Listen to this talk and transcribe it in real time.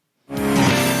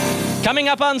Coming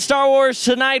up on Star Wars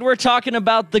tonight, we're talking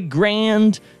about the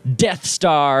Grand Death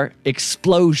Star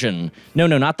explosion. No,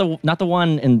 not the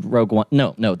one in Rogue One.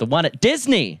 No, the one at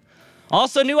Disney.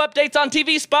 Also, new updates on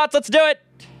TV spots. Let's do it.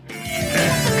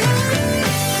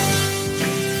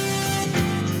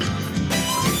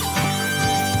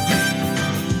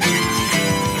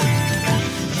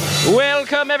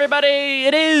 Welcome, everybody.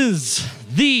 It is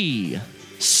the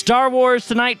Star Wars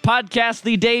Tonight podcast,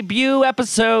 the debut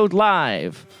episode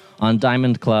live on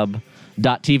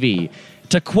diamondclub.tv.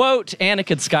 To quote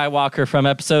Anakin Skywalker from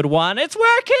episode 1, it's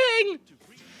working!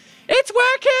 It's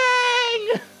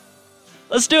working!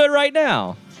 Let's do it right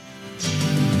now.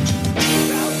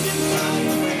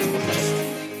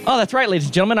 Oh, that's right, ladies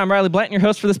and gentlemen. I'm Riley Blanton, your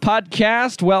host for this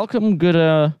podcast. Welcome.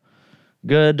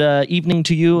 Good evening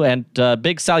to you, and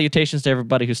big salutations to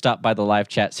everybody who stopped by the live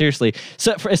chat. Seriously,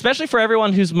 so especially for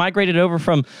everyone who's migrated over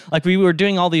from, like, we were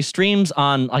doing all these streams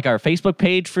on like our Facebook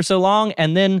page for so long,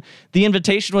 and then the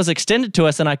invitation was extended to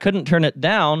us, and I couldn't turn it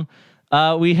down.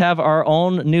 We have our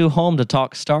own new home to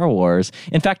talk Star Wars.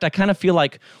 In fact, I kind of feel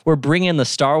like we're bringing the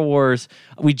Star Wars.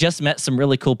 We just met some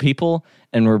really cool people,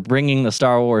 and we're bringing the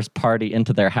Star Wars party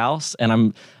into their house.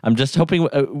 And I'm just hoping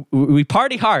we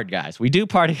party hard, guys. We do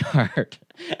party hard,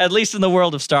 at least in the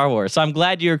world of Star Wars. So I'm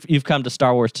glad you've come to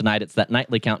Star Wars tonight. It's that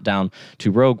nightly countdown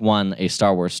to Rogue One, a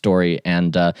Star Wars story,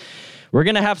 and we're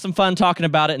going to have some fun talking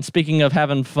about it. And speaking of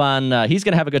having fun, he's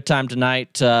going to have a good time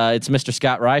tonight. It's Mr.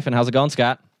 Scott Rife. How's it going,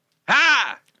 Scott?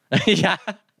 Ha! Yeah.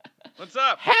 What's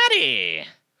up? Howdy.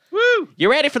 Woo! You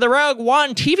ready for the Rogue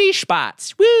One TV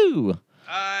spots? Woo!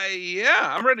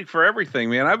 Yeah, I'm ready for everything,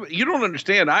 man. You don't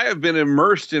understand. I have been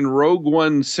immersed in Rogue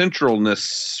One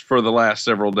centralness for the last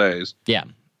several days. Yeah.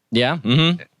 Yeah?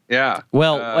 Mm-hmm. Yeah.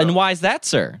 Well, and why is that,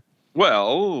 sir?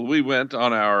 Well, we went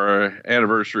on our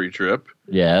anniversary trip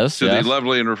Yes. to the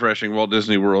lovely and refreshing Walt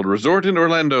Disney World Resort in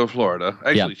Orlando, Florida.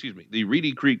 Actually, excuse me, the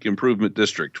Reedy Creek Improvement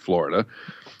District, Florida.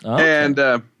 Okay.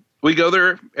 And we go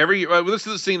there this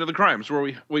is the scene of the crimes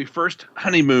where we first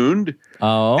honeymooned.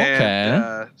 Oh, okay.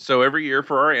 And, so every year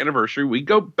for our anniversary, we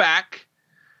go back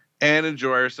and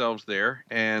enjoy ourselves there.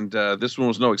 And this one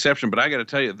was no exception. But I got to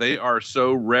tell you, they are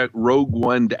so Rogue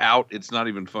One'd out, it's not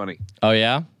even funny. Oh,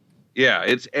 yeah? Yeah,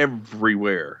 it's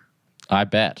everywhere. I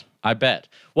bet.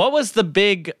 What was the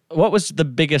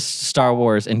biggest Star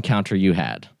Wars encounter you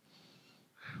had?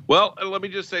 Well, let me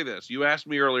just say this. You asked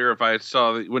me earlier if I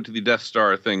went to the Death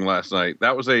Star thing last night.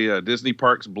 That was a Disney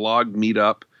Parks blog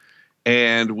meetup,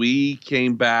 and we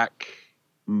came back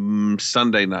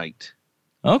Sunday night.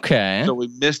 Okay. So we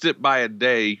missed it by a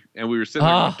day, and we were sitting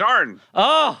there going, darn.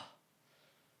 Oh,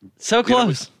 so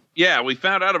close. We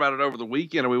found out about it over the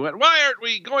weekend, and we went, why aren't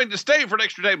we going to stay for an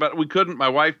extra day? But we couldn't. My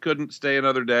wife couldn't stay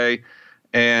another day,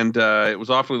 and it was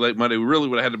awfully late Monday. We really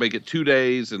would have had to make it 2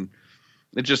 days, and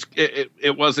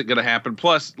it wasn't going to happen.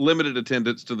 Plus, limited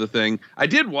attendance to the thing. I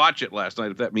did watch it last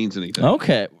night, if that means anything.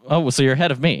 Okay. Oh, so you're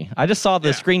ahead of me. I just saw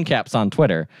the screen caps on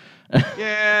Twitter.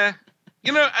 Yeah.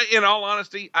 You know, in all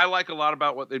honesty, I like a lot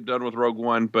about what they've done with Rogue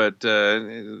One, but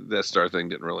that Star thing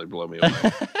didn't really blow me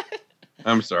away.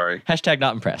 I'm sorry. Hashtag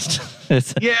not impressed.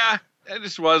 Yeah, it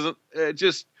just wasn't.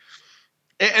 Here's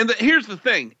the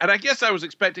thing, and I guess I was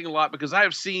expecting a lot because I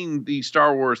have seen the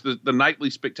Star Wars, the nightly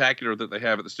spectacular that they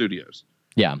have at the studios.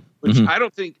 Yeah. Which I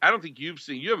don't think you've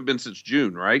seen. You haven't been since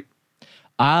June, right?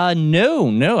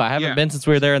 No, I haven't been since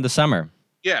we were there in the summer.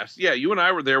 Yes, yeah, you and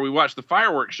I were there. We watched the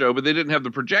fireworks show, but they didn't have the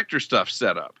projector stuff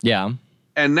set up. Yeah.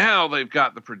 And now they've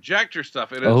got the projector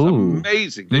stuff, and it's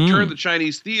amazing. They turned the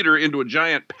Chinese theater into a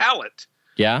giant palette.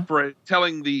 Yeah. For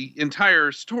telling the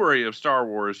entire story of Star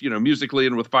Wars, musically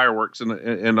and with fireworks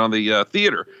and on the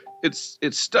theater. It's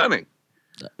stunning.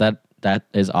 That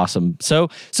is awesome. So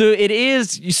it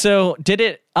is. So did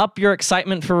it up your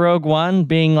excitement for Rogue One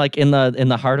being like in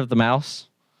the heart of the mouse?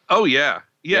 Oh yeah.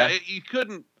 You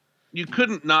couldn't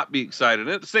not be excited.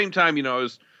 And at the same time,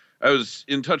 I was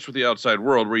in touch with the outside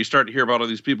world where you start to hear about all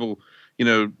these people,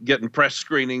 getting press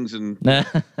screenings and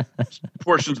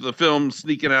portions of the film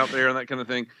sneaking out there and that kind of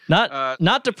thing.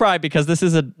 Not to pry because this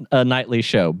is a nightly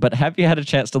show, but have you had a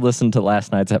chance to listen to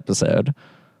last night's episode?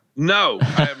 No, I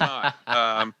have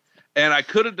not. And I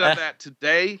could have done that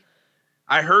today.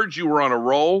 I heard you were on a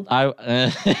roll.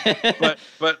 But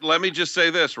let me just say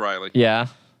this, Riley. Yeah.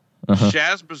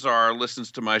 Shaz Bazaar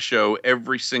listens to my show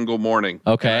every single morning.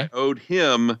 Okay. I owed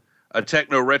him a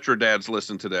Techno Retro Dad's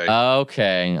listen today.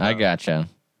 Okay, I gotcha.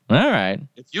 All right.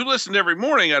 If you listened every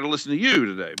morning, I'd listen to you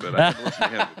today, but I had to listen to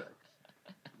him today.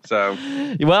 So,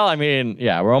 well, I mean,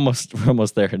 yeah, we're almost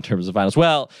there in terms of finals.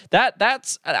 Well,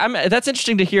 that's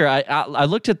interesting to hear. I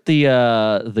looked at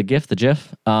the GIF at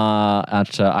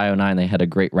IO9. They had a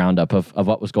great roundup of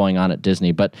what was going on at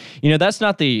Disney, but that's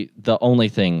not the only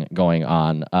thing going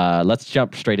on. Let's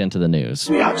jump straight into the news.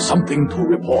 We have something to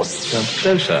report. Come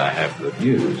closer, I have good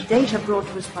news. Data brought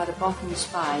to us by the Bothan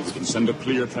spies. Can send a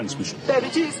clear transmission. There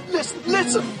it is.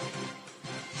 Listen.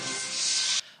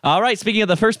 All right, speaking of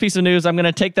the first piece of news, I'm going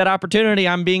to take that opportunity.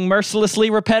 I'm being mercilessly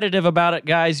repetitive about it,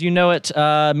 guys. You know it.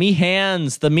 The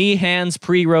Meehands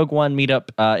pre-Rogue One meetup.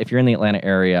 If you're in the Atlanta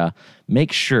area,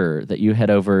 make sure that you head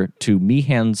over to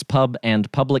Meehands Pub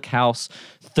and Public House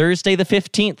Thursday the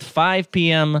 15th, 5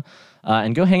 p.m.,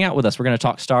 and go hang out with us. We're going to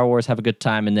talk Star Wars, have a good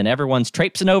time, and then everyone's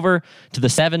traipsing over to the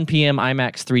 7 p.m.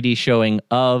 IMAX 3D showing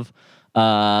of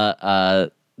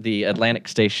the Atlantic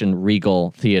Station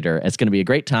Regal Theater. It's going to be a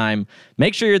great time.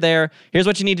 Make sure you're there. Here's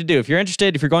what you need to do. If you're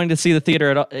interested, if you're going to see the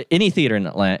theater any theater in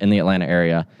the Atlanta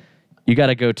area, you got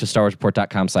to go to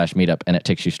StarWarsReport.com/meetup, and it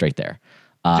takes you straight there.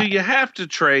 do you have to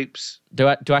traipse? Do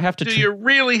I have to? Do you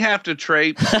really have to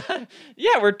traipse?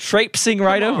 Yeah, we're traipsing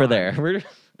right over there.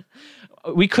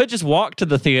 We could just walk to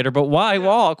the theater, but why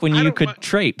walk when you could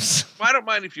traipse? I don't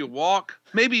mind if you walk.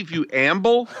 Maybe if you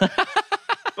amble.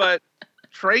 But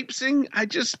traipsing,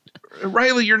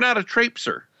 Riley, you're not a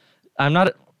traipser. I'm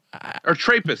not. Or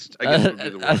trapist, I guess would be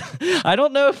the word. I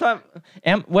don't know if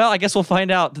well, I guess we'll find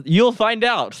out. You'll find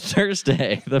out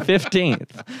Thursday, the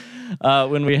 15th,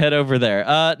 when we head over there.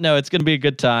 No, it's going to be a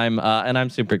good time, and I'm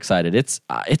super excited. It's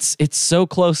so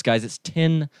close, guys. It's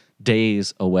 10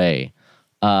 days away.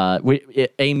 There are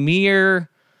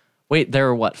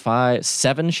what,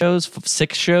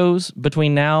 6 shows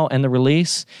between now and the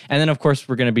release, and then of course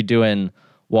we're going to be doing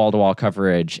wall-to-wall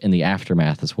coverage in the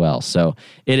aftermath as well. So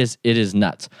it is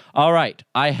nuts. All right,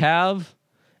 I have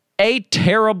a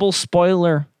terrible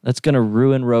spoiler that's going to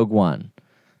ruin Rogue One.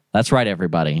 That's right,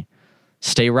 everybody.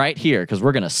 Stay right here because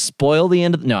we're going to spoil the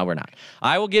end of No, we're not.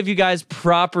 I will give you guys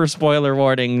proper spoiler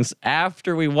warnings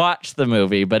after we watch the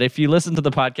movie. But if you listen to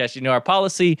the podcast, you know our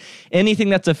policy. Anything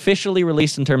that's officially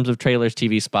released in terms of trailers,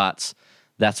 TV spots,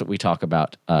 that's what we talk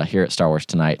about here at Star Wars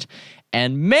Tonight.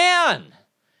 And man,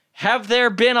 have there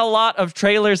been a lot of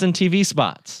trailers and TV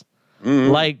spots.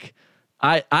 Mm-hmm. Like,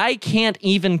 I can't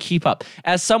even keep up.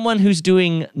 As someone who's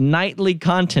doing nightly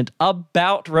content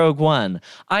about Rogue One,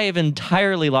 I have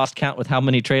entirely lost count with how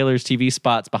many trailers, TV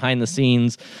spots, behind the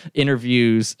scenes,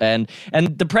 interviews, and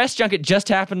the press junket just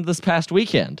happened this past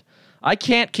weekend. I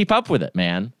can't keep up with it,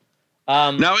 man.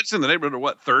 Now it's in the neighborhood of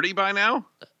what, 30 by now?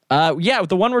 Yeah,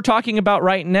 the one we're talking about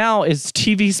right now is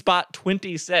TV spot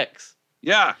 26.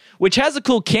 Yeah. Which has a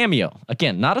cool cameo.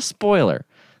 Again, not a spoiler.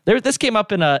 This came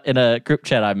up in a group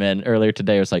chat I'm in earlier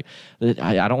today. It was like,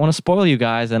 I don't want to spoil you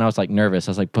guys, and I was like nervous.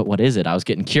 I was like, but what is it? I was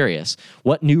getting curious.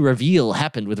 What new reveal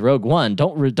happened with Rogue One?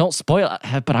 Don't spoil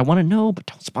it, but I want to know. But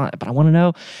don't spoil it. But I want to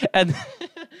know. And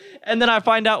and then I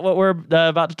find out what we're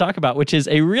about to talk about, which is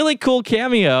a really cool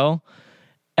cameo,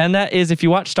 and that is if you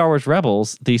watch Star Wars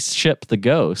Rebels, the ship, the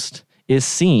Ghost, is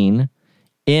seen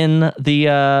in the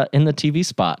TV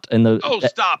spot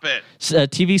stop it!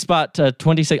 TV spot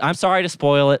 26. I'm sorry to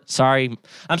spoil it. Sorry,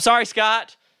 I'm sorry,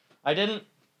 Scott. I didn't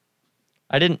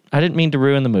mean to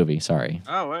ruin the movie. Sorry.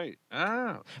 Oh wait.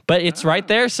 Oh. But it's right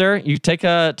there, sir. You take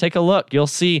a look. You'll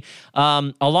see,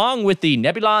 along with the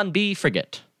Nebulon B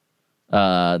frigate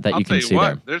that you can see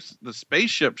there. There's the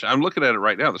spaceship. I'm looking at it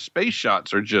right now. The space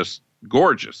shots are just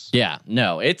gorgeous. Yeah.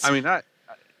 No, it's. I mean, I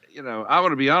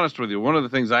want to be honest with you. One of the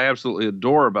things I absolutely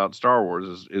adore about Star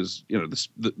Wars is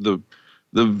the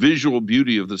visual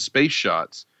beauty of the space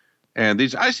shots. And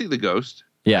these, I see the Ghost.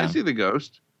 Yeah, I see the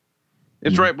Ghost.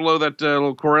 It's right below that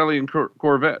little Corellian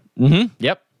Corvette. Mm-hmm.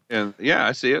 Yep. And yeah,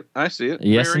 I see it. Yes,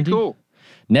 very indeed. Cool.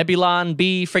 Nebulon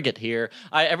B frigate here.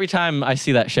 Every time I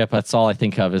see that ship, that's all I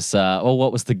think of is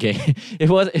what was the game?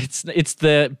 It's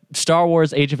the Star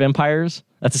Wars Age of Empires.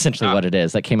 That's essentially what it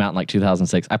is. That came out in like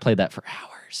 2006. I played that for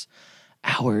hours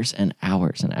and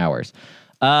hours and hours.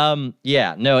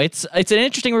 Yeah, no, it's an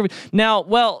interesting review. Now,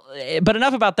 but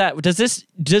enough about that. Does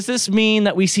this mean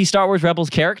that we see Star Wars Rebels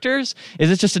characters? Is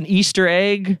this just an Easter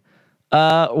egg?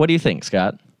 What do you think,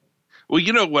 Scott?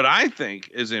 Well, what I think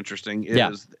is interesting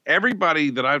is everybody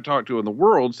that I've talked to in the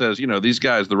world says, these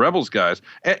guys, the Rebels guys,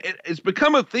 it's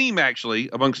become a theme actually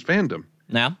amongst fandom.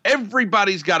 Now?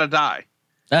 Everybody's got to die.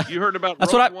 You heard about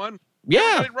Rogue One? Yeah.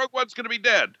 Everybody in Rogue One's going to be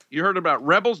dead. You heard about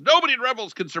Rebels? Nobody in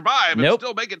Rebels can survive and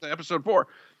still make it to episode 4.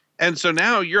 And so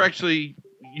now you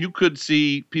could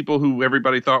see people who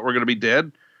everybody thought were going to be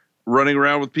dead running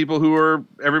around with people who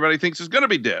everybody thinks is going to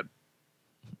be dead.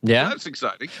 Yeah. That's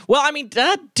exciting. Well, I mean,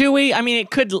 do we? I mean,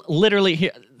 it could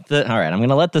literally. All right, I'm going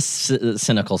to let the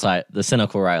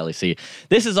cynical Riley see.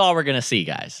 This is all we're going to see,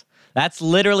 guys. That's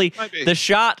literally the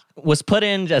shot was put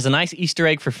in as a nice Easter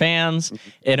egg for fans,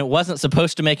 and it wasn't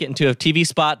supposed to make it into a TV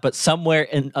spot, but somewhere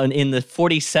in the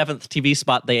 47th TV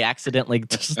spot, they accidentally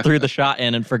just threw the shot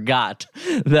in and forgot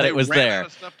that it was ran there. Out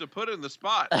of stuff to put in the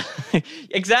spot.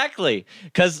 Exactly.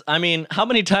 Because, I mean, how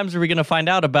many times are we going to find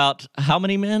out about how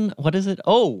many men? What is it?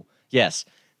 Oh, yes,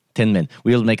 10 men.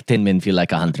 We'll make 10 men feel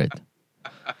like 100.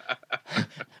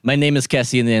 My name is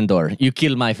Cassian Andor. You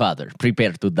kill my father.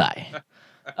 Prepare to die.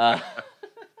 I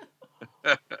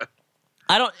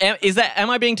don't. Am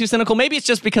I being too cynical? Maybe it's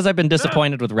just because I've been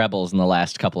disappointed with Rebels in the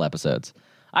last couple episodes.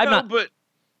 But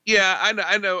yeah,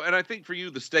 I know, and I think for you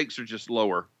the stakes are just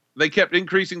lower. They kept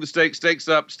increasing the stakes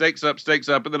up,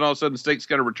 and then all of a sudden the stakes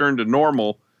kind of returned to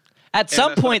normal. At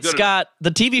some point, Scott,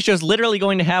 the TV show is literally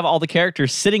going to have all the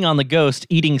characters sitting on the Ghost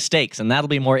eating steaks, and that'll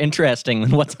be more interesting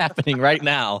than what's happening right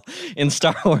now in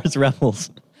Star Wars Rebels.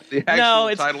 The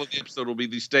actual title of the episode will be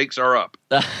 "The Stakes Are Up."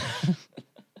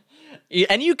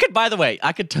 And you could, by the way,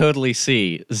 I could totally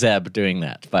see Zeb doing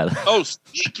that. By the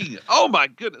way. Oh my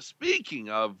goodness! Speaking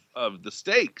of the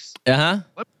stakes, let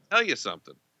me tell you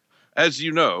something. As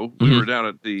you know, we were down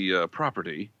at the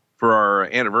property for our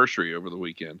anniversary over the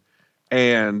weekend,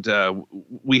 and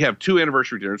we have 2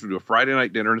 anniversary dinners. We do a Friday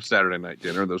night dinner and a Saturday night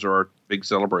dinner. Those are our big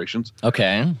celebrations.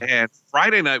 Okay. And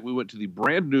Friday night we went to the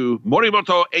brand new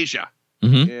Morimoto Asia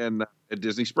at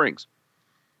Disney Springs,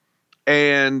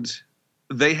 and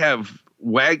they have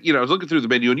I was looking through the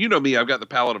menu, and you know me, I've got the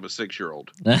palate of a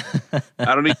 6-year-old. I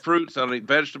don't eat fruits, I don't eat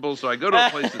vegetables, so I go to a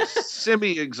place that's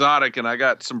semi-exotic, and I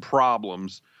got some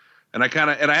problems. And I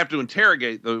have to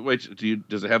interrogate the wait.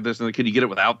 Does it have this? And can you get it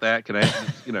without that? Can I,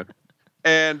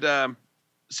 And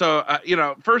so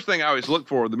first thing I always look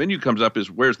for when the menu comes up is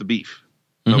where's the beef?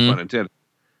 No pun intended.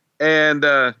 And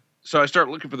so I start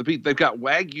looking for the beef. They've got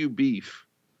Wagyu beef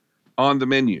on the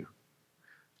menu,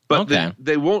 but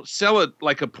they won't sell it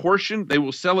like a portion. They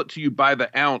will sell it to you by the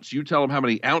ounce. You tell them how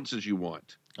many ounces you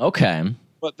want. Okay.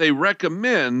 But they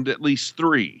recommend at least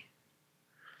 3.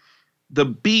 The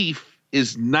beef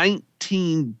is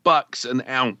 $19 an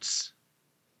ounce.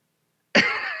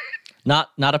 Not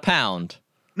a pound.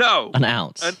 No. An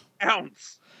ounce. An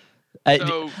ounce.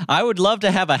 I would love to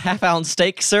have a half-ounce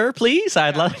steak, sir, please.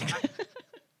 I'd love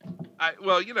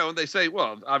and they say,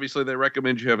 obviously they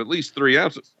recommend you have at least 3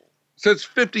 ounces. So it's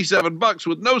 $57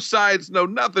 with no sides, no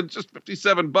nothing, just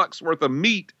 $57 worth of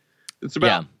meat. It's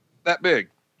about that big.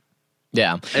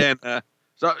 Yeah. And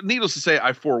so needless to say,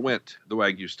 I forewent the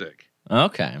Wagyu steak.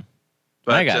 Okay.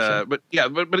 But, I gotcha.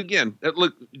 But again,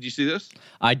 look, did you see this?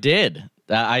 I did.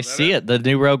 I see it. The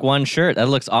new Rogue One shirt. That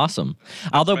looks awesome.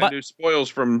 Although, new spoils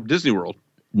from Disney World.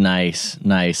 Nice.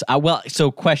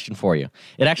 So question for you.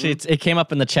 It actually it came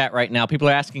up in the chat right now. People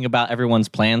are asking about everyone's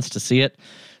plans to see it.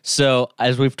 So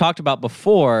as we've talked about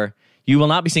before, you will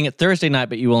not be seeing it Thursday night,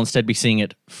 but you will instead be seeing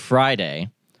it Friday.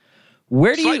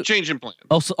 Where do Slight change in plans.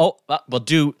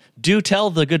 Do tell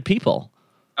the good people.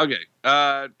 Okay.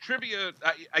 Trivia,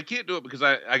 I can't do it because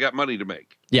I got money to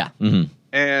make. Yeah. Mm-hmm.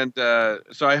 And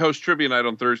so I host trivia night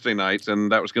on Thursday nights,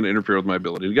 and that was going to interfere with my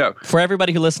ability to go. For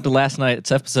everybody who listened to last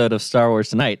night's episode of Star Wars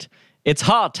Tonight, it's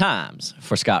hard times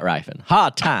for Scott Rifen.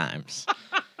 Hard times.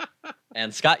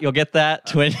 And Scott, you'll get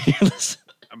that when you listen.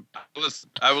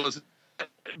 I will listen.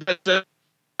 But,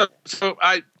 so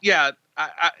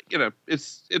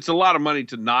it's a lot of money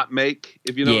to not make,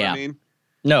 if you know what I mean.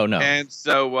 No. And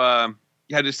so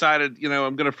I decided,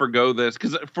 I'm going to forgo this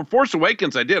because for Force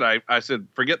Awakens, I did. I said,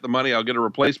 forget the money. I'll get a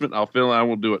replacement. I'll fill it. I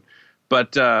will do it.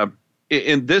 But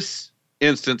in this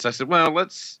instance, I said, well,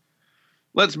 let's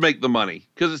make the money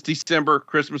because it's December.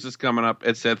 Christmas is coming up,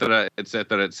 et cetera, et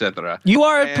cetera, et cetera. You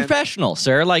are a professional,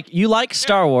 sir. Like, you like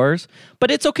Star Wars,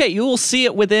 but it's okay. You will see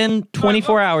it within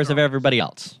 24 hours of everybody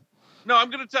else. No, I'm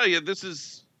going to tell you, this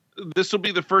will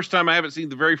be the first time I haven't seen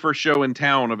the very first show in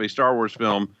town of a Star Wars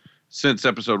film since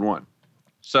Episode 1.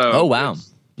 So, oh, wow.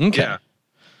 Okay. Yeah.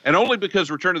 And only because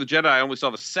Return of the Jedi, I only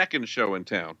saw the second show in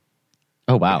town.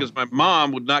 Oh, wow. Because my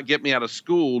mom would not get me out of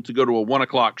school to go to a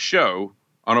 1:00 show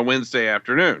on a Wednesday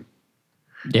afternoon.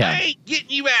 Yeah. I ain't getting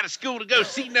you out of school to go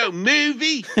see no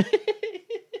movie.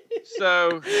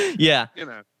 So, yeah.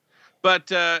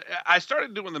 But I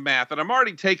started doing the math, and I'm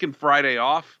already taking Friday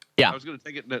off. Yeah. I was going to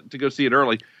take it to go see it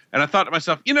early. And I thought to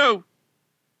myself,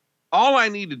 all I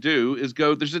need to do is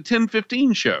go, there's a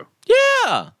 10:15 show.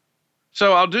 Yeah.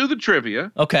 So I'll do the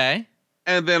trivia. Okay.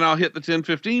 And then I'll hit the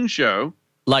 10:15 show.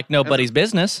 Like nobody's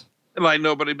business. like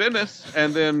nobody business.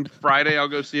 And then Friday I'll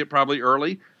go see it probably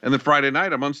early, and then Friday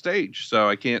night I'm on stage, so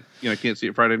I can't see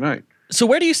it Friday night. So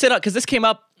where do you sit up? Because this came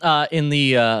up in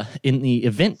the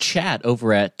event chat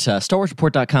over at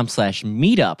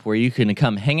StarWarsReport.com/meetup, where you can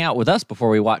come hang out with us before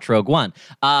we watch Rogue One.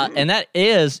 And that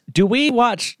is,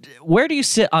 where do you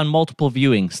sit on multiple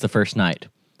viewings the first night?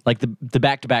 Like the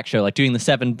back-to-back show, like doing the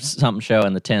 7-something show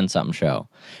and the 10-something show?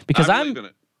 Because I believe in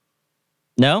it.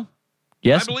 No?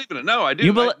 Yes? I believe in it. No, I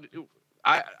do.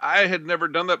 I had never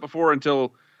done that before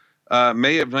until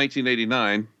May of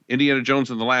 1989, Indiana Jones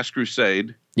and the Last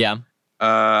Crusade. Yeah.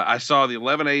 I saw the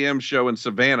 11 a.m. show in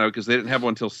Savannah because they didn't have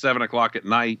one until 7 o'clock at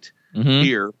night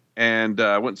here. And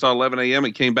went and saw 11 a.m.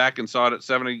 and came back and saw it at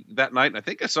 7 that night. And I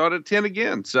think I saw it at 10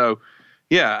 again. So,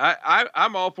 yeah,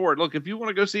 I'm all for it. Look, if you want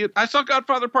to go see it, I saw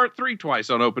Godfather Part 3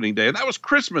 twice on opening day. And that was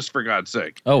Christmas, for God's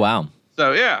sake. Oh, wow.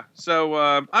 So, yeah. So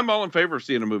I'm all in favor of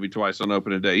seeing a movie twice on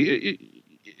opening day.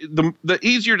 The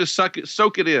easier to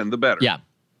soak it in, the better. Yeah.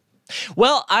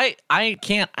 Well, I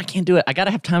can't do it. I got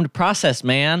to have time to process,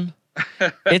 man.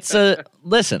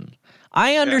 Listen,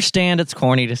 I understand it's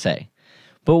corny to say,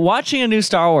 but watching a new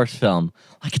Star Wars film,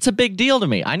 like, it's a big deal to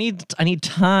me. I need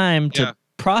time to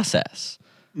process.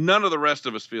 None of the rest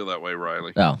of us feel that way,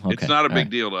 Riley. Oh, okay. It's not a big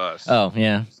deal to us. Oh,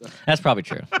 yeah. That's probably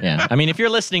true. Yeah. I mean, if you're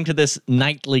listening to this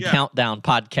nightly countdown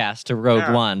podcast to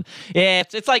Rogue One,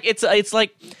 it's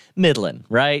like middling,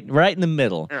 right? Right in the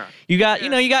middle. Yeah.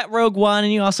 You got Rogue One,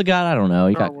 and you also got, I don't know,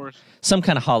 you got some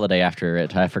kind of holiday after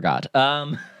it. I forgot.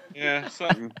 Yeah,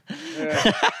 something.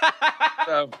 Yeah.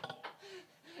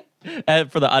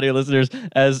 And for the audio listeners,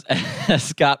 as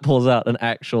Scott pulls out an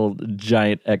actual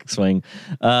giant X-Wing,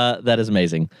 that is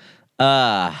amazing.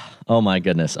 Oh my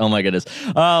goodness. Oh,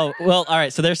 well, all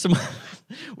right. So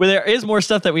there is more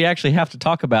stuff that we actually have to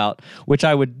talk about, which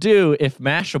I would do if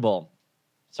Mashable.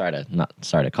 Sorry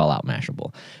to call out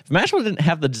Mashable. If Mashable didn't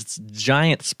have the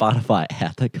giant Spotify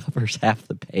app that covers half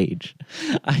the page,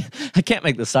 I can't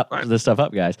make this stuff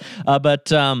up, guys.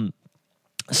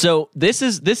 So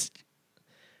this.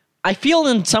 I feel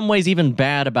in some ways even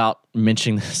bad about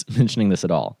mentioning this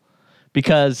at all,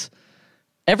 because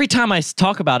every time I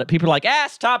talk about it, people are like,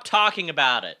 stop talking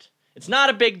about it. It's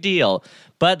not a big deal.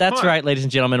 But that's right, ladies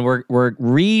and gentlemen. We're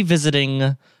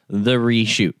revisiting the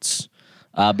reshoots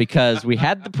because we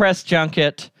had the press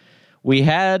junket. We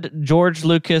had George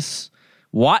Lucas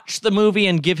watch the movie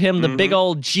and give him the big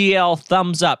old GL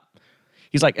thumbs up.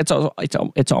 He's like, it's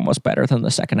almost better than the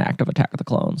second act of Attack of the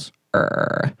Clones.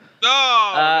 No,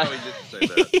 he didn't say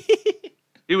that.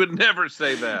 He would never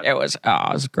say that. It was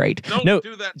great. Don't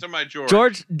do that to my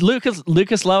George.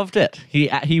 Lucas loved it.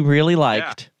 He really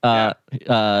liked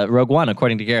Rogue One,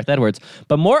 according to Gareth Edwards.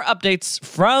 But more updates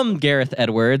from Gareth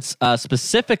Edwards,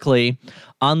 specifically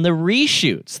on the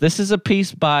reshoots. This is a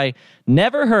piece by,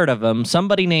 never heard of him,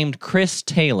 somebody named Chris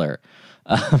Taylor.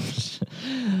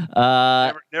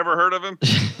 Never heard of him?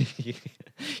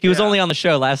 He was only on the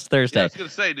show last Thursday. Yeah, I was going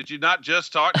to say, did you not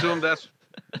just talk to him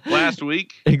last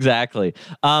week? Exactly.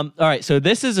 All right, so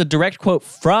this is a direct quote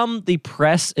from the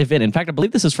press event. In fact, I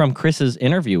believe this is from Chris's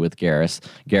interview with Gareth.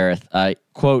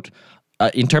 Quote,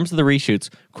 in terms of the reshoots,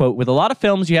 quote, with a lot of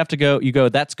films you go,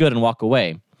 that's good, and walk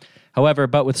away. However,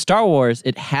 but with Star Wars,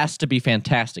 it has to be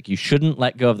fantastic. You shouldn't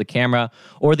let go of the camera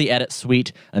or the edit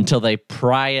suite until they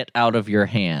pry it out of your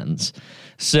hands.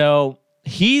 So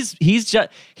he's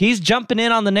jumping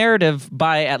in on the narrative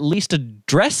by at least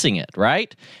addressing it,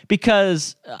 right?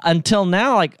 Because until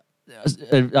now, like,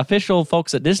 official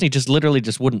folks at Disney just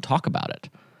wouldn't talk about it.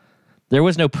 There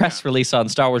was no press release on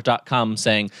StarWars.com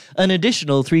saying an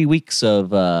additional 3 weeks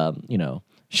of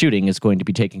shooting is going to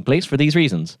be taking place for these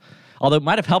reasons. Although it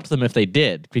might have helped them if they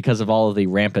did, because of all of the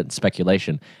rampant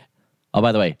speculation. Oh,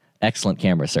 by the way, excellent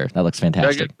camera, sir. That looks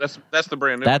fantastic. That's the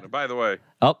brand new one, by the way.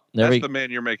 Oh, that's the man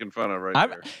you're making fun of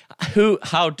there.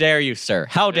 How dare you, sir?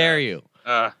 How dare you?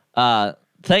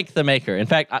 Thank the maker. In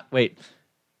fact, wait.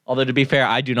 Although, to be fair,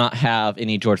 I do not have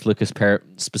any George Lucas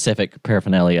specific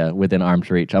paraphernalia within arm's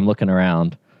reach. I'm looking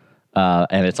around,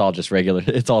 and it's all just regular.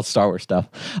 It's all Star Wars stuff.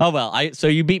 Oh, well, so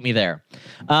you beat me there.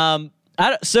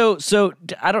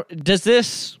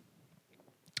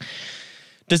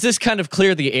 Does this kind of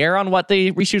clear the air on what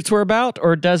the reshoots were about,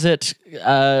 or does it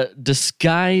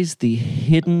disguise the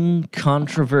hidden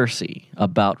controversy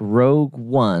about Rogue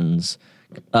One's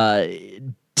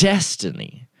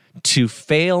destiny to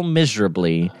fail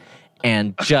miserably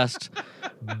and just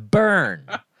burn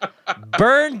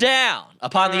down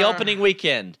upon the opening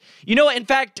weekend? You know what? In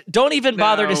fact, don't even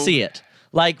bother to see it.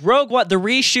 Like Rogue One, the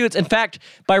reshoots, in fact,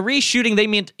 by reshooting, they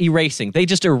meant erasing. They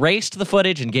just erased the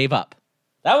footage and gave up.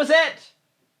 That was it.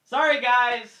 Sorry,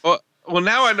 guys. Well, Well,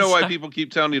 now I know why people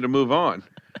keep telling you to move on.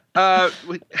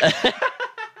 Look,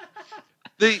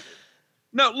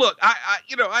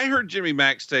 I heard Jimmy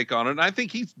Mack's take on it, and I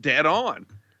think he's dead on.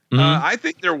 I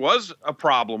think there was a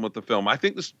problem with the film. I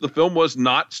think the film was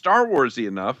not Star Warsy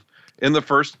enough in the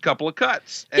first couple of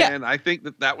cuts, and I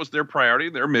think that was their priority.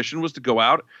 Their mission was to go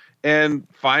out and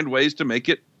find ways to make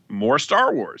it more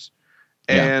Star Wars.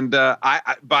 Yeah. And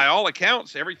I, by all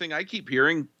accounts, everything I keep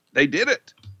hearing, they did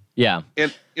it. Yeah.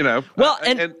 And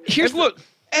look,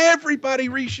 everybody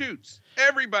reshoots.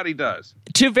 Everybody does.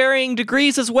 To varying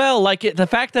degrees as well. Like the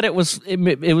fact that it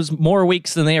was more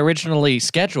weeks than they originally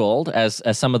scheduled, as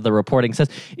some of the reporting says.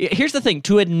 Here's the thing: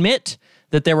 to admit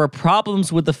that there were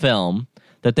problems with the film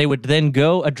that they would then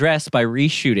go address by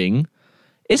reshooting,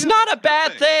 it's not a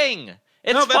bad thing.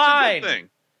 It's fine. A good thing.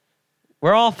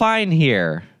 We're all fine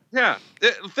here. Yeah.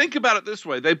 Think about it this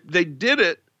way: they did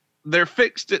it. They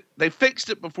fixed it. They fixed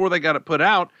it before they got it put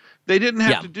out. They didn't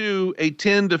have to do a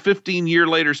 10 to 15 year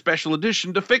later special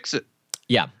edition to fix it.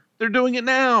 Yeah. They're doing it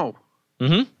now.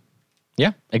 Mm-hmm.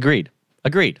 Yeah. Agreed.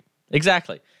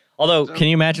 Exactly. Although, can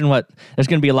you imagine there's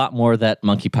going to be a lot more of that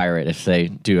Monkey Pirate if they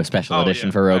do a special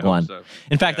edition for Rogue One. So.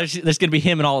 In fact, there's going to be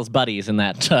him and all his buddies in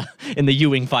that, in the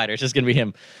U-Wing fighter. It's just going to be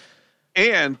him.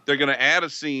 And they're going to add a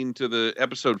scene to the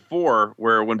episode 4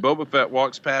 where when Boba Fett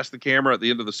walks past the camera at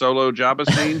the end of the Solo Jabba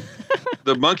scene,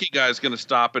 the monkey guy is going to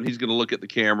stop and he's going to look at the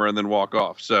camera and then walk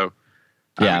off. So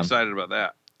I'm excited about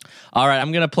that. All right,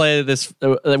 I'm going to play this.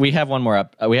 We have one more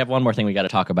up. We have one more thing we got to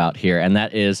talk about here, and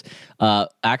that is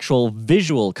actual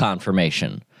visual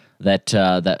confirmation that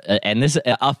and this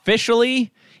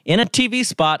officially in a TV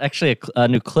spot. Actually, a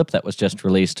new clip that was just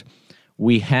released.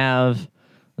 We have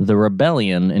the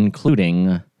Rebellion,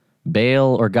 including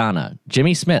Bail Organa,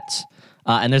 Jimmy Smits.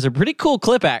 And there's a pretty cool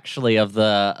clip, actually, of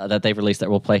that they've released that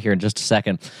we'll play here in just a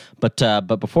second. But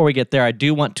before we get there, I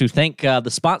do want to thank the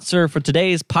sponsor for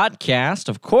today's podcast,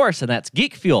 of course, and that's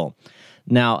Geek Fuel.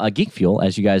 Now, Geek Fuel,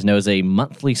 as you guys know, is a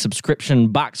monthly subscription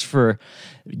box for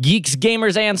geeks,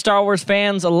 gamers, and Star Wars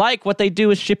fans alike. What they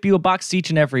do is ship you a box each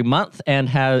and every month, and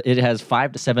it has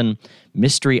 5 to 7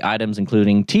 mystery items,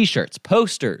 including T-shirts,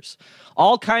 posters,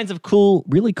 all kinds of cool,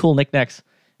 really cool knickknacks,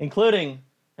 including,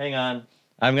 hang on,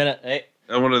 I'm going to...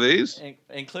 one of these?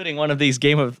 Including one of these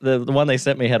the one they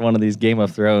sent me had one of these Game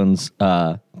of Thrones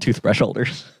toothbrush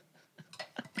holders.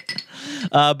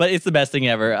 But it's the best thing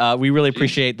ever. We really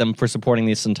appreciate them for supporting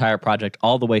this entire project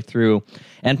all the way through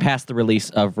and past the release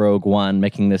of Rogue One,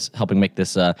 helping make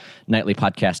this nightly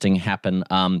podcasting happen.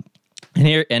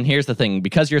 And here's the thing.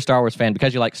 Because you're a Star Wars fan,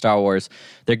 because you like Star Wars,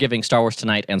 they're giving Star Wars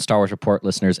Tonight and Star Wars Report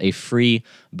listeners a free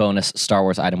bonus Star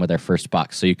Wars item with their first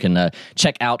box. So you can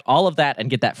check out all of that and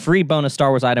get that free bonus Star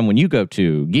Wars item when you go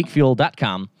to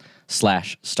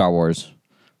geekfuel.com/Star Wars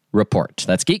Report.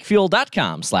 That's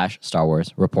geekfuel.com/Star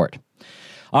Wars Report.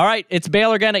 All right, it's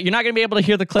Bail Organa. You're not going to be able to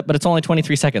hear the clip, but it's only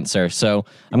 23 seconds, sir. So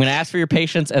I'm going to ask for your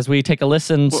patience as we take a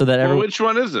listen, so that everyone. Which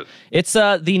one is it? It's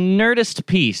the Nerdist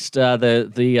piece,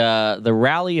 the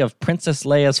rally of Princess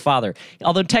Leia's father.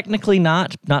 Although technically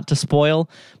not to spoil,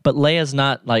 but Leia's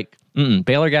not like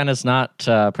Bail Organa's not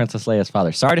Princess Leia's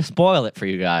father. Sorry to spoil it for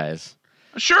you guys.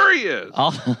 Sure he is.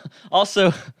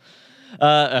 Also, what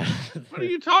are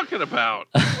you talking about?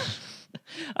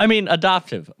 I mean,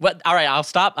 adoptive. What? All right, I'll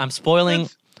stop. I'm spoiling.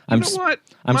 I'm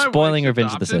spoiling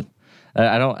Revenge of the Sith.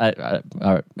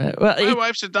 My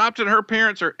wife's adopted. Her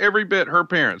parents are every bit her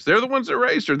parents. They're the ones that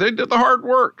raised her. They did the hard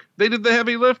work. They did the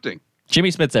heavy lifting. Jimmy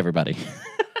Smits, everybody.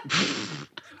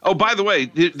 Oh, by the way,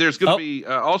 there's going to be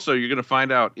also, you're going to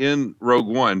find out in Rogue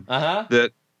One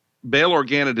that Bail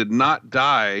Organa did not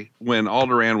die when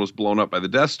Alderaan was blown up by the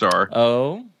Death Star.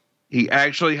 Oh. He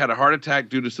actually had a heart attack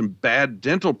due to some bad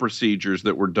dental procedures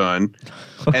that were done.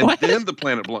 And then the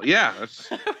planet blew. Yeah.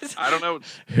 I don't know.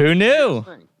 Who knew?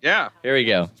 Yeah. Here we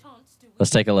go.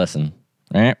 Let's take a listen.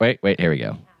 All right. Wait. Here we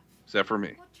go. Except for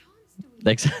me.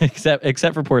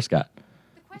 Except for poor Scott.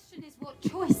 The question is, what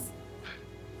choice?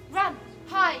 Run,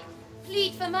 hide,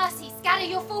 plead for mercy, scatter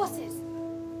your forces.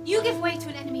 You give way to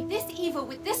an enemy this evil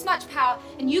with this much power,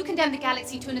 and you condemn the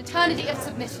galaxy to an eternity of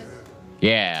submission.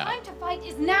 Yeah. The time to fight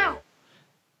is now.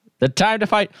 The time to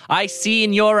fight. I see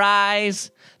in your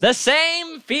eyes the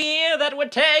same fear that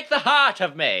would take the heart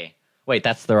of me. Wait,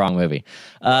 that's the wrong movie.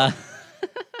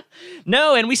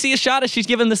 No, and we see a shot as she's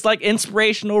given this like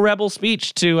inspirational rebel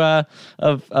speech to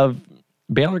of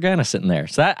Bail Organa sitting there.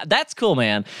 So that's cool,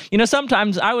 man. You know,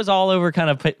 sometimes I was all over kind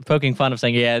of poking fun of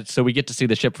saying, yeah, so we get to see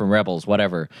the ship from Rebels,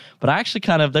 whatever. But I actually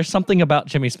there's something about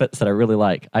Jimmy Smits that I really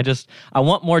like. I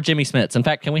want more Jimmy Smits. In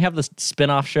fact, can we have this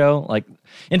spin-off show?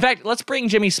 In fact, let's bring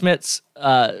Jimmy Smits,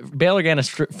 Bail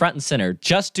Organa front and center.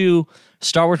 Just do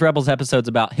Star Wars Rebels episodes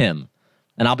about him,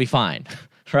 and I'll be fine.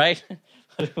 Right?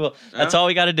 Well, that's all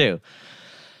we got to do.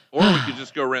 Or we could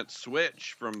just go rent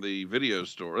Switch from the video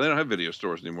store. They don't have video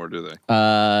stores anymore, do they?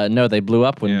 No, they blew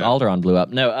up when Alderaan blew up.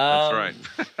 No, that's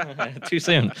right. Too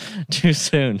soon. Too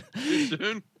soon. Too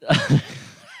soon?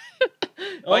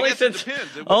 Only since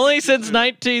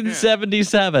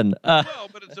 1977. Well,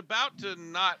 but it's about to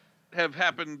not have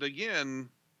happened again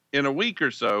in a week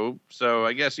or so. So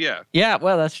I guess, yeah. Yeah,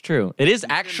 well, that's true. It is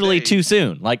actually too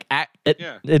soon.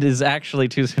 It is actually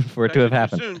too soon for it to have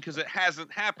happened. Too soon because it hasn't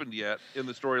happened yet in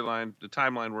the storyline, the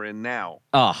timeline we're in now.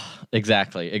 Oh,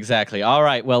 exactly. All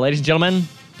right. Well, ladies and gentlemen,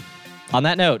 on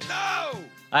that note. No!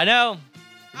 I know.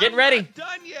 Getting ready. Not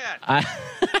done yet. I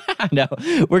know.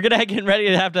 We're going to get ready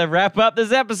to have to wrap up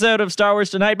this episode of Star Wars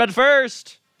Tonight. But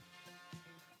first,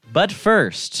 we've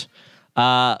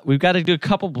got to do a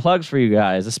couple plugs for you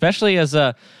guys, especially as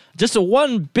just a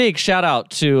one big shout out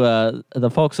to the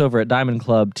folks over at Diamond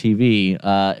Club TV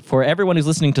for everyone who's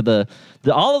listening to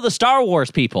all of the Star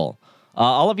Wars people.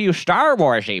 All of you Star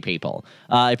Wars-y people.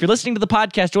 If you're listening to the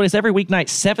podcast, join us every weeknight,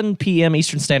 7 p.m.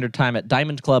 Eastern Standard Time at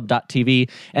diamondclub.tv.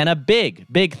 And a big,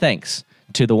 big thanks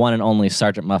to the one and only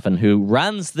Sergeant Muffin, who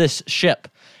runs this ship.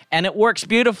 And it works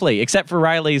beautifully, except for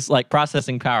Riley's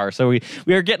processing power. So we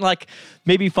are getting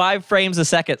maybe 5 frames a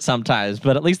second sometimes,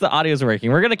 but at least the audio's working.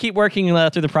 We're going to keep working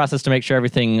through the process to make sure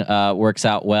everything works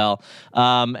out well.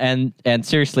 And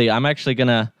seriously, I'm actually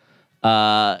gonna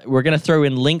we're gonna throw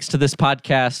in links to this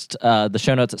podcast, the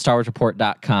show notes at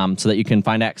StarWarsReport.com, so that you can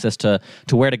find access to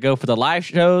where to go for the live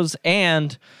shows.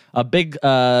 And a big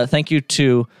thank you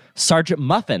to Sergeant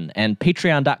Muffin and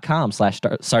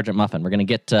patreon.com/Sergeant Muffin. We're going to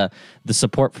get the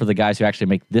support for the guys who actually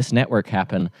make this network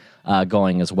happen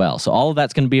going as well. So all of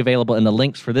that's going to be available in the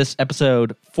links for this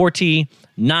episode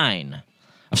 49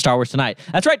 of Star Wars Tonight.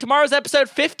 That's right, tomorrow's episode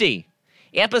 50.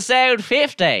 Episode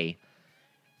 50.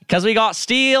 Because we got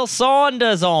Steele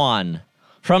Saunders on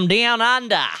from Down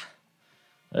Under.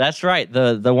 That's right,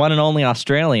 the one and only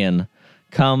Australian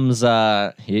comes,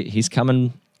 he's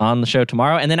coming on the show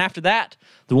tomorrow. And then after that,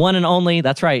 the one and only,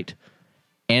 that's right,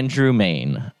 Andrew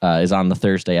Main is on the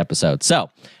Thursday episode. So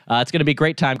it's going to be a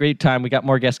great time. We got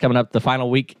more guests coming up the final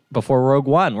week before Rogue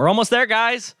One. We're almost there,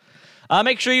 guys.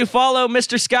 Make sure you follow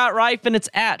Mr. Scott Ryfun. It's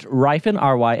at Ryfun,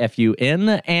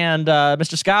 Ryfun. And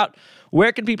Mr. Scott,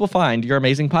 where can people find your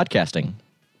amazing podcasting?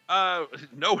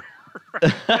 Nowhere.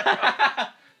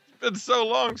 It's been so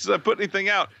long since I put anything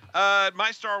out.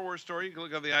 My Star Wars Story, you can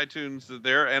look on the iTunes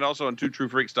there, and also on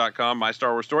twotruefreaks.com, My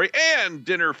Star Wars Story, and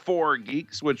Dinner for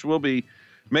Geeks, which will be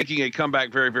making a comeback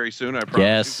very, very soon, I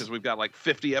promise you, because we've got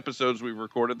 50 episodes we've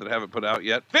recorded that haven't put out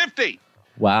yet. 50!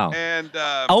 Wow. And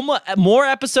almost more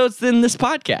episodes than this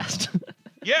podcast.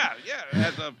 yeah,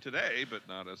 as of today, but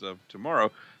not as of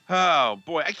tomorrow. Oh,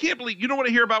 boy, I can't believe, you don't want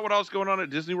to hear about what else is going on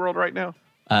at Disney World right now?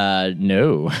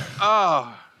 No.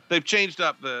 Oh, they've changed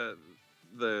up the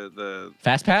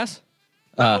Fast Pass?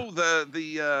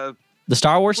 The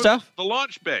Star Wars stuff? The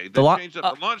launch bay. They changed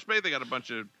up the launch bay. They got a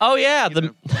bunch of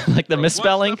the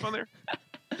misspelling stuff on there.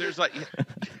 There's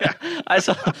I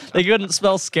saw they couldn't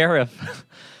spell Scarif.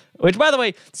 Which, by the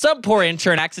way, some poor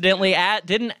intern accidentally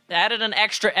added an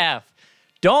extra F.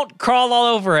 Don't crawl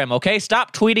all over him, okay?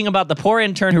 Stop tweeting about the poor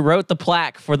intern who wrote the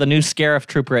plaque for the new Scarif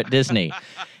Trooper at Disney.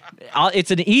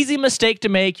 It's an easy mistake to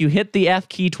make. You hit the F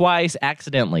key twice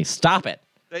accidentally. Stop it.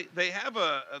 They have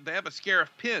a Scarif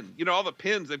pin. You know, all the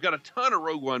pins. They've got a ton of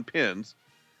Rogue One pins.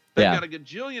 They've got a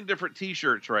gajillion different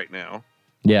T-shirts right now.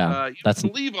 Yeah, you don't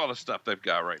believe all the stuff they've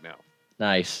got right now.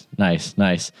 Nice.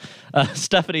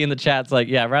 Stephanie in the chat's like,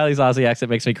 yeah, Riley's Aussie accent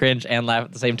makes me cringe and laugh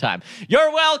at the same time.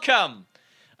 You're welcome.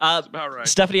 That's about right.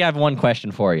 Stephanie, I have one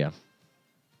question for you.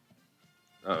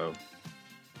 Uh-oh.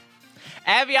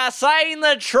 Have you seen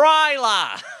the trailer?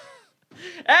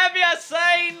 Have you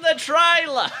seen the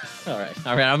trailer? All right,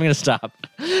 I'm going to stop.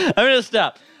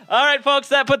 All right, folks,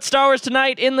 that puts Star Wars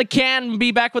Tonight in the can.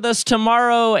 Be back with us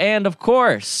tomorrow. And, of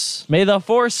course, may the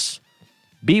Force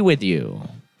be with you.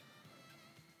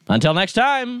 Until next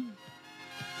time.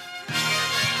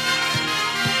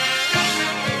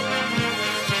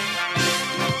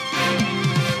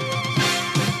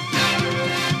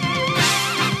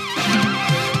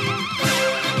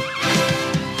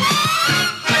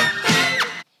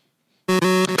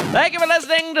 Thank you for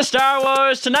listening to Star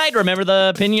Wars Tonight. Remember,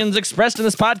 the opinions expressed in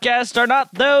this podcast are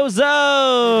not those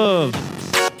of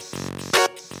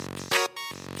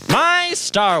My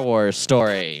Star Wars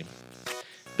story.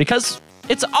 Because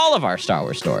it's all of our Star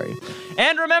Wars story.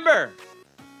 And remember,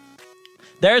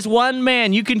 there's one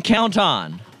man you can count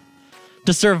on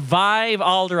to survive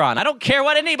Alderaan. I don't care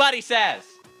what anybody says.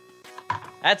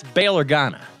 That's Bail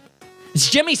Organa. It's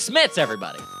Jimmy Smits,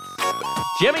 everybody.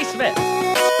 Jimmy Smits.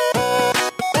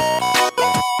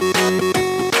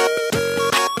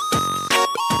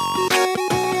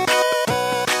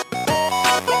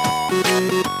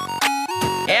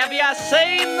 Have you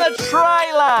seen the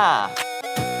trailer?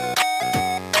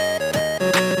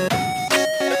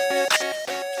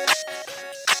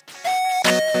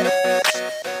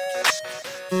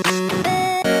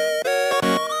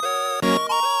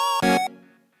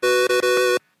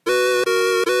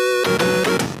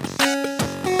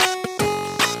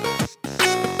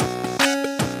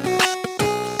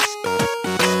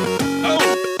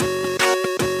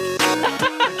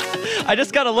 I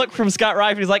just got a look from Scott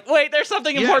Rife. He's like, wait, there's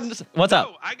something important. Yes. What's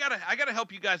up? I gotta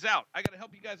help you guys out.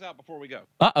 Before we go.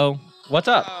 Uh-oh. What's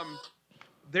up?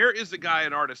 There is a guy,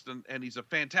 an artist, and he's a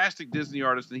fantastic Disney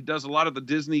artist, and he does a lot of the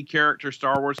Disney character,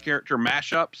 Star Wars character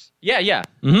mashups. Yeah.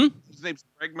 Mm-hmm. His name's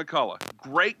Greg McCullough.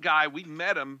 Great guy. We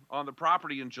met him on the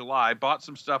property in July, bought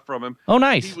some stuff from him. Oh,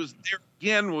 nice. He was there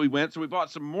again when we went, so we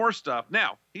bought some more stuff.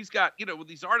 Now, he's got, with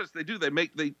these artists,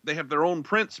 they have their own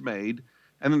prints made,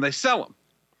 and then they sell them.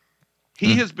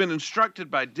 He has been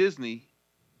instructed by Disney,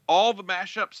 all the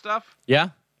mashup stuff,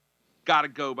 got to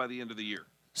go by the end of the year.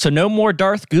 So no more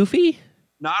Darth Goofy?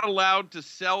 Not allowed to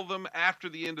sell them after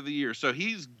the end of the year. So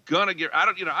he's gonna get. I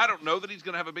don't know that he's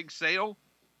gonna have a big sale,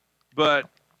 but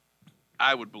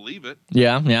I would believe it.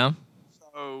 Yeah.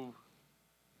 So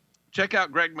check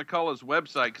out Greg McCullough's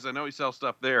website because I know he sells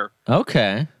stuff there.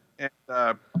 Okay. And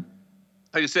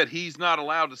like I said, he's not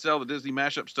allowed to sell the Disney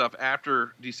mashup stuff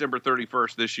after December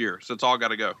 31st this year. So it's all got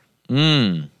to go.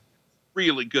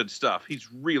 Really good stuff.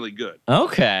 He's really good.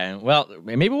 Okay. Well,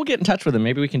 maybe we'll get in touch with him.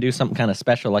 Maybe we can do something kind of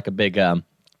special, like a big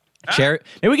charity.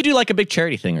 Maybe we could do like a big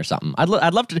charity thing or something. I'd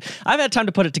love to. I've had time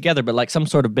to put it together, but like some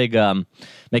sort of big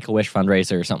Make-A-Wish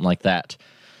fundraiser or something like that.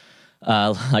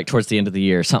 Like towards the end of the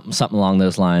year, something along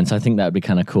those lines. I think that would be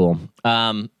kind of cool.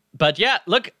 But yeah,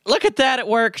 look at that. It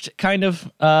worked kind of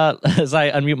as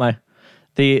I unmute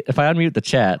if I unmute the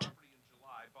chat.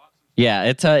 Yeah,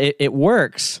 it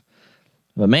works.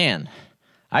 But man,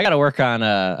 I got to work on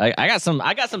I got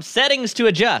some settings to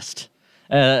adjust.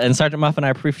 And Sergeant Muffin, I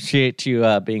appreciate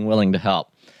you being willing to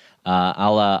help.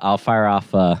 I'll fire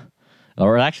off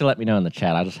or actually let me know in the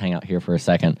chat. I'll just hang out here for a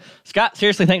second. Scott,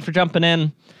 seriously, thanks for jumping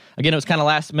in. Again, it was kind of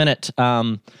last minute.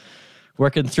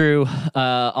 Working through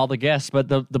all the guests,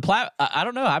 but I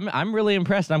don't know. I'm really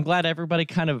impressed. I'm glad everybody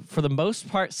kind of, for the most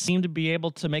part, seemed to be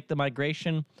able to make the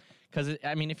migration. Because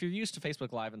if you're used to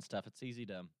Facebook Live and stuff, it's easy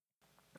to